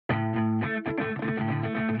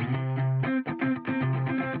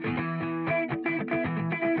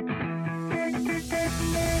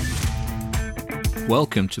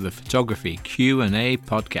Welcome to the Photography Q&A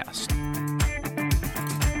podcast.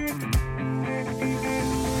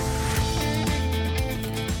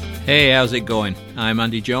 Hey, how's it going? I'm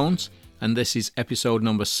Andy Jones, and this is episode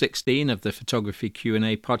number 16 of the Photography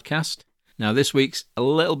Q&A podcast. Now, this week's a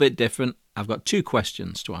little bit different. I've got two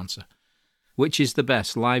questions to answer. Which is the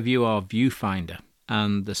best, live view or viewfinder?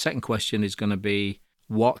 And the second question is going to be,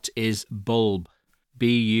 what is bulb?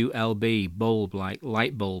 B-U-L-B, bulb, like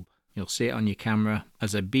light bulb. You'll see it on your camera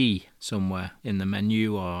as a B somewhere in the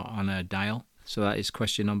menu or on a dial. So that is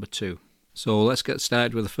question number 2. So let's get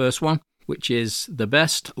started with the first one, which is the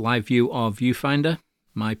best, live view or viewfinder.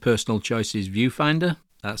 My personal choice is viewfinder.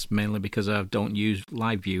 That's mainly because I don't use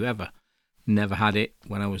live view ever. Never had it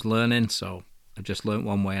when I was learning, so I just learnt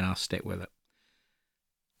one way and I'll stick with it.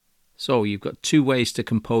 So you've got two ways to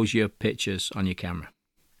compose your pictures on your camera.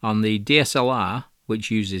 On the DSLR, which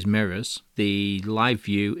uses mirrors, the live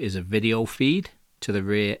view is a video feed to the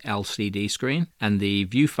rear LCD screen, and the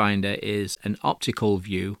viewfinder is an optical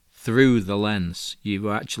view through the lens.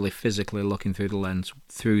 You're actually physically looking through the lens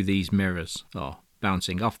through these mirrors, or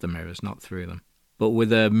bouncing off the mirrors, not through them. But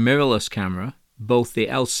with a mirrorless camera, both the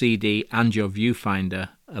LCD and your viewfinder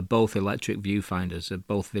are both electric viewfinders, are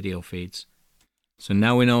both video feeds. So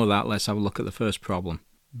now we know that, let's have a look at the first problem.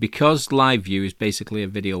 Because live view is basically a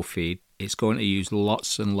video feed, it's going to use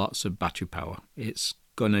lots and lots of battery power. It's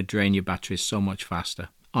going to drain your batteries so much faster.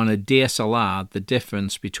 On a DSLR, the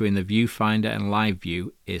difference between the viewfinder and live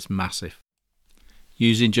view is massive.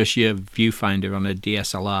 Using just your viewfinder on a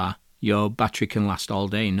DSLR, your battery can last all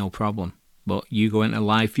day, no problem. But you go into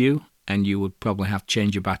live view and you would probably have to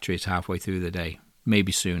change your batteries halfway through the day,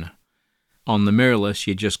 maybe sooner. On the mirrorless,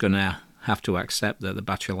 you're just going to have to accept that the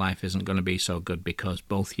battery life isn't going to be so good because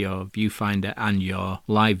both your viewfinder and your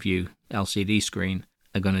live view LCD screen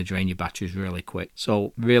are going to drain your batteries really quick.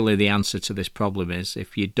 So really the answer to this problem is,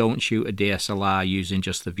 if you don't shoot a DSLR using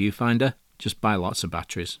just the viewfinder, just buy lots of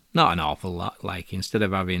batteries. Not an awful lot, like instead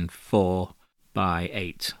of having 4 by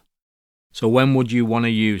 8. So when would you want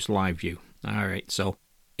to use live view? Alright, so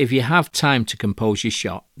if you have time to compose your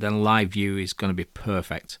shot, then live view is going to be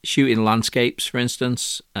perfect. Shooting landscapes, for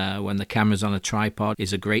instance, when the camera's on a tripod,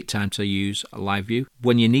 is a great time to use a live view.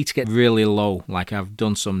 When you need to get really low, like I've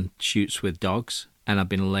done some shoots with dogs, and I've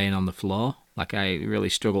been laying on the floor, like I really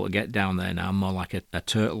struggle to get down there now. I'm more like a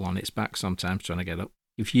turtle on its back sometimes trying to get up.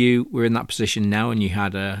 If you were in that position now and you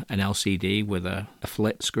had an LCD with a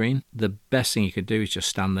flip screen, the best thing you could do is just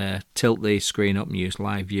stand there, tilt the screen up and use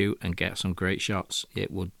live view and get some great shots.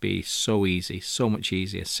 It would be so easy, so much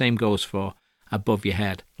easier. Same goes for above your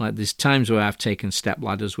head. Like there's times where I've taken step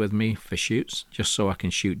ladders with me for shoots, just so I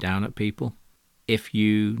can shoot down at people. If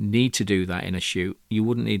you need to do that in a shoot, you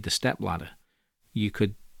wouldn't need the step ladder. You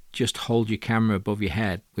could just hold your camera above your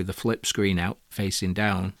head with the flip screen out facing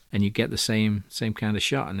down and you get the same kind of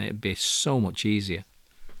shot, and it'd be so much easier.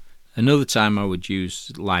 Another time I would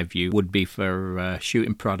use live view would be for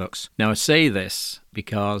shooting products. Now I say this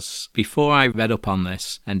because before I read up on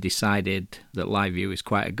this and decided that live view is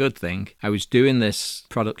quite a good thing, I was doing this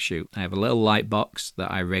product shoot. I have a little light box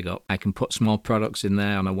that I rig up. I can put small products in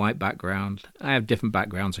there on a white background. I have different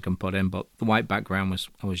backgrounds I can put in, but the white background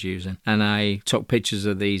I was using. And I took pictures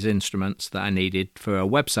of these instruments that I needed for a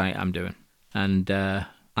website I'm doing. And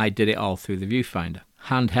I did it all through the viewfinder.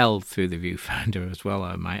 Handheld through the viewfinder as well,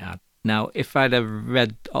 I might add. Now, if I'd have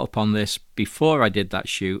read up on this before I did that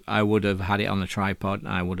shoot, I would have had it on the tripod and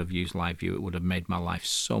I would have used live view. It would have made my life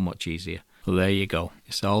so much easier. Well, there you go.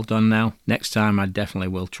 It's all done now. Next time I definitely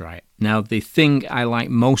will try it. Now, the thing I like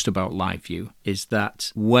most about live view is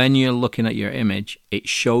that when you're looking at your image, it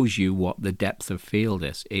shows you what the depth of field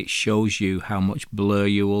is. It shows you how much blur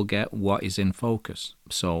you will get, what is in focus.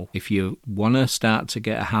 So if you want to start to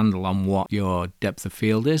get a handle on what your depth of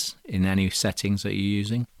field is in any settings that you're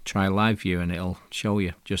using, try live view and it'll show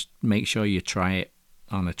you. Just make sure you try it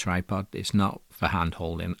on a tripod. It's not for hand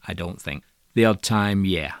holding, I don't think. The odd time,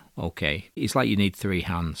 yeah, okay. It's like you need 3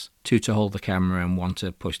 hands, 2 to hold the camera and 1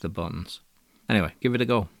 to push the buttons. Anyway, give it a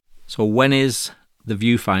go. So when is the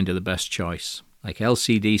viewfinder the best choice? Like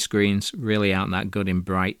LCD screens really aren't that good in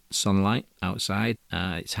bright sunlight outside.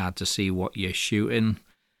 It's hard to see what you're shooting.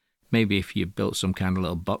 Maybe if you built some kind of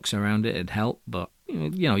little box around it, it'd help. But,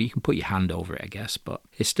 you know, you can put your hand over it, I guess. But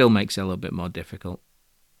it still makes it a little bit more difficult.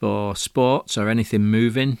 For sports or anything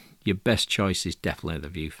moving, your best choice is definitely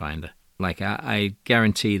the viewfinder. Like, I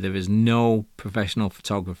guarantee there is no professional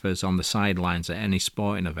photographers on the sidelines at any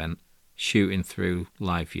sporting event shooting through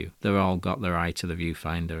live view. They've all got their eye to the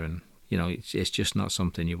viewfinder and, you know, it's just not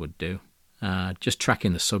something you would do. Just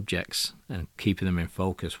tracking the subjects and keeping them in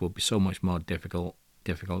focus will be so much more difficult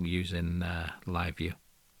difficult using live view.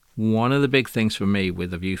 One of the big things for me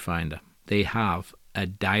with the viewfinder, they have a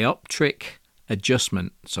dioptric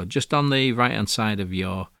adjustment. So just on the right hand side of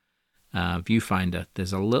your viewfinder,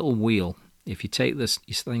 there's a little wheel. If you take this,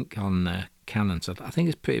 you think on Canons, I think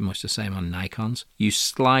it's pretty much the same on Nikons. You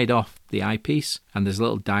slide off the eyepiece, and there's a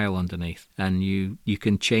little dial underneath, and you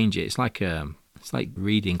can change it. It's like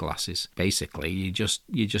reading glasses, basically. You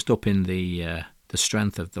just up in the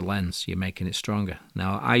strength of the lens. You're making it stronger.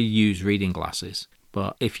 Now, I use reading glasses,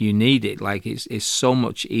 but if you need it, like it's so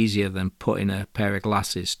much easier than putting a pair of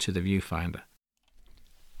glasses to the viewfinder.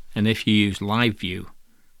 And if you use live view,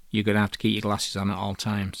 you're going to have to keep your glasses on at all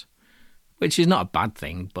times, which is not a bad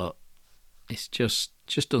thing, but it's just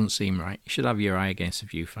doesn't seem right. You should have your eye against the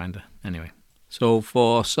viewfinder. Anyway, so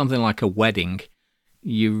for something like a wedding,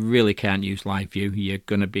 you really can't use live view. You're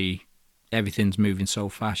going to be, everything's moving so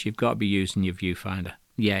fast, you've got to be using your viewfinder.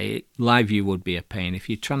 Yeah, live view would be a pain. If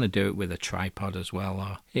you're trying to do it with a tripod as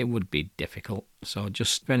well, it would be difficult. So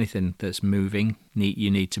just for anything that's moving,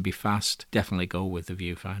 you need to be fast, definitely go with the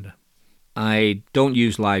viewfinder. I don't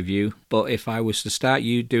use live view, but if I was to start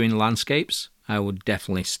doing landscapes, I would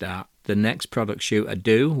definitely start. The next product shoot I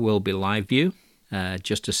do will be live view,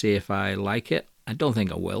 just to see if I like it. I don't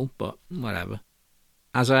think I will, but whatever.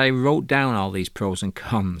 As I wrote down all these pros and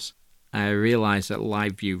cons, I realised that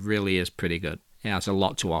live view really is pretty good. It has a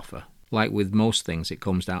lot to offer. Like with most things, it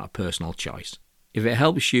comes down to personal choice. If it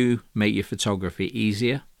helps you make your photography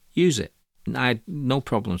easier, use it. I had no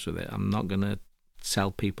problems with it. I'm not going to tell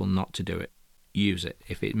people not to do it. Use it.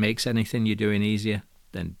 If it makes anything you're doing easier,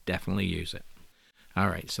 then definitely use it. All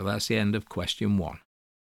right, so that's the end of question 1.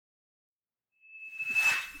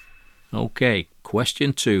 Okay,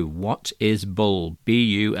 question 2. What is bulb?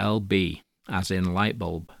 B-U-L-B, as in light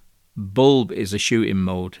bulb. Bulb is a shooting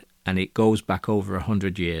mode, and it goes back over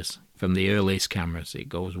 100 years. From the earliest cameras, it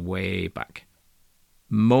goes way back.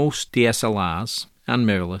 Most DSLRs and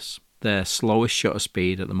mirrorless, their slowest shutter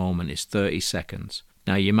speed at the moment is 30 seconds.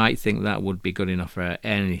 Now, you might think that would be good enough for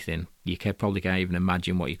anything. You probably can't even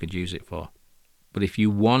imagine what you could use it for. But if you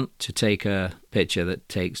want to take a picture that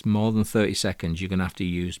takes more than 30 seconds, you're going to have to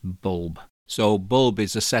use bulb. So bulb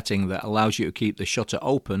is a setting that allows you to keep the shutter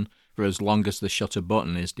open for as long as the shutter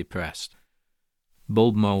button is depressed.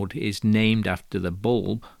 Bulb mode is named after the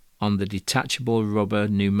bulb on the detachable rubber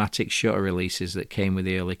pneumatic shutter releases that came with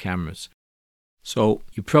the early cameras. So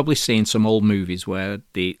you've probably seen some old movies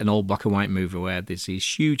an old black and white movie where there's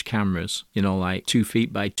these huge cameras, like 2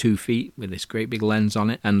 feet by 2 feet with this great big lens on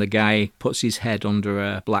it, and the guy puts his head under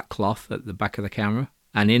a black cloth at the back of the camera,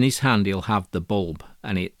 and in his hand he'll have the bulb,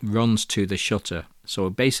 and it runs to the shutter. So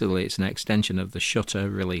basically it's an extension of the shutter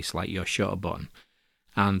release, like your shutter button.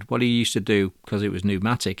 And what he used to do, because it was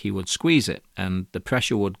pneumatic, he would squeeze it, and the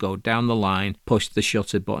pressure would go down the line, push the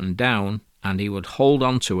shutter button down, and he would hold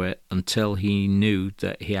on to it until he knew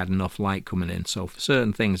that he had enough light coming in. So for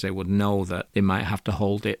certain things, they would know that they might have to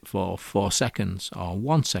hold it for 4 seconds or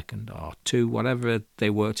 1 second or 2, whatever they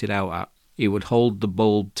worked it out at. He would hold the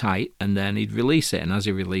bulb tight, and then he'd release it. And as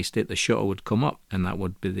he released it, the shutter would come up, and that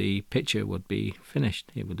would be the picture would be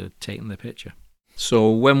finished. He would have taken the picture. So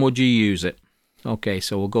when would you use it? Okay,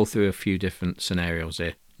 so we'll go through a few different scenarios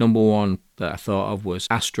here. Number 1 that I thought of was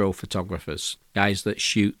astrophotographers, guys that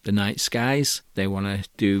shoot the night skies. They want to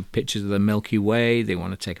do pictures of the Milky Way. They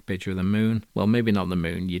want to take a picture of the moon. Well, maybe not the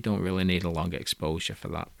moon. You don't really need a long exposure for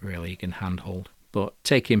that, really. You can handhold. But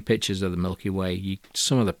taking pictures of the Milky Way,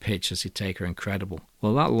 some of the pictures you take are incredible.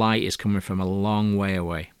 Well, that light is coming from a long way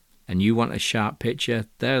away, and you want a sharp picture.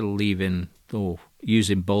 They're using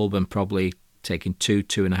bulb and probably taking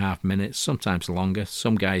 2.5 minutes, sometimes longer.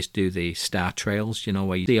 Some guys do the star trails,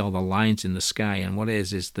 where you see all the lines in the sky, and what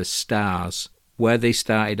it is the stars, where they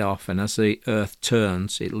started off, and as the Earth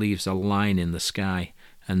turns, it leaves a line in the sky,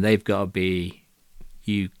 and they've got to be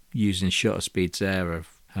using shutter speeds there of,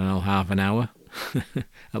 half an hour,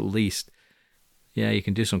 at least. Yeah, you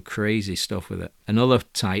can do some crazy stuff with it. Another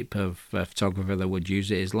type of photographer that would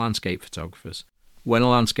use it is landscape photographers. When a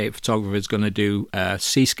landscape photographer is going to do a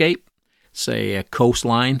seascape, say a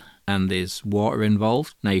coastline, and there's water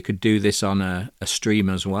involved. Now you could do this on a stream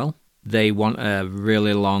as well. They want a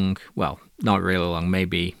really long, well, not really long,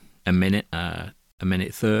 maybe a minute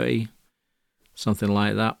 30, something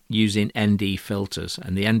like that, using ND filters.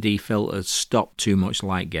 And the ND filters stop too much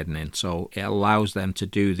light getting in, so it allows them to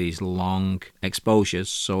do these long exposures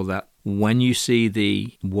so that when you see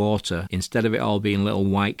the water, instead of it all being little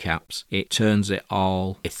white caps, it turns it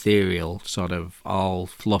all ethereal, sort of all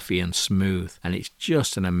fluffy and smooth. And it's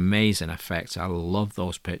just an amazing effect. I love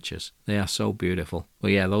those pictures. They are so beautiful.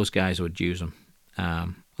 Well, yeah, those guys would use them.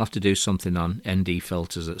 I'll have to do something on ND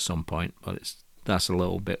filters at some point, but that's a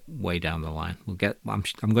little bit way down the line.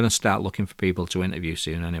 I'm going to start looking for people to interview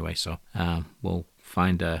soon anyway, so we'll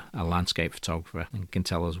find a landscape photographer and can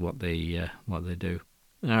tell us what they do.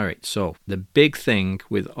 All right, so the big thing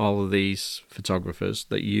with all of these photographers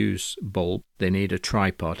that use bulb, they need a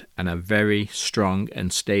tripod, and a very strong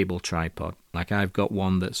and stable tripod. Like I've got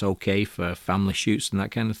one that's okay for family shoots and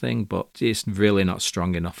that kind of thing, but it's really not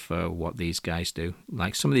strong enough for what these guys do.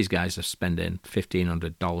 Like some of these guys are spending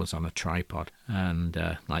 $1,500 on a tripod,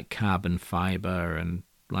 and like carbon fiber, and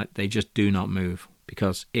like they just do not move,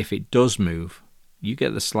 because if it does move, you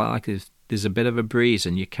get the slight, like there's a bit of a breeze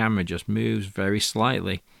and your camera just moves very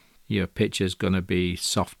slightly, your picture's going to be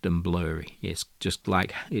soft and blurry. It's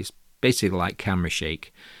basically like camera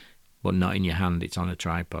shake, but not in your hand, it's on a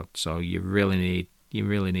tripod. So you really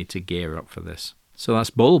need to gear up for this. So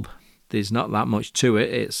that's bulb. There's not that much to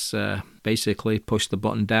it. It's basically push the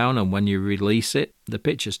button down, and when you release it, the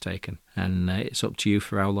picture's taken. And it's up to you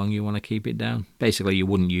for how long you want to keep it down. Basically, you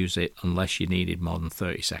wouldn't use it unless you needed more than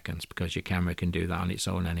 30 seconds, because your camera can do that on its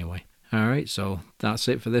own anyway. All right, so that's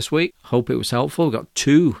it for this week. Hope it was helpful. We've got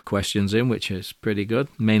 2 questions in, which is pretty good,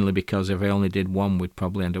 mainly because if I only did one, we'd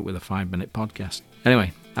probably end up with a 5-minute podcast.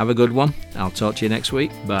 Anyway, have a good one. I'll talk to you next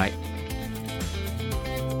week. Bye.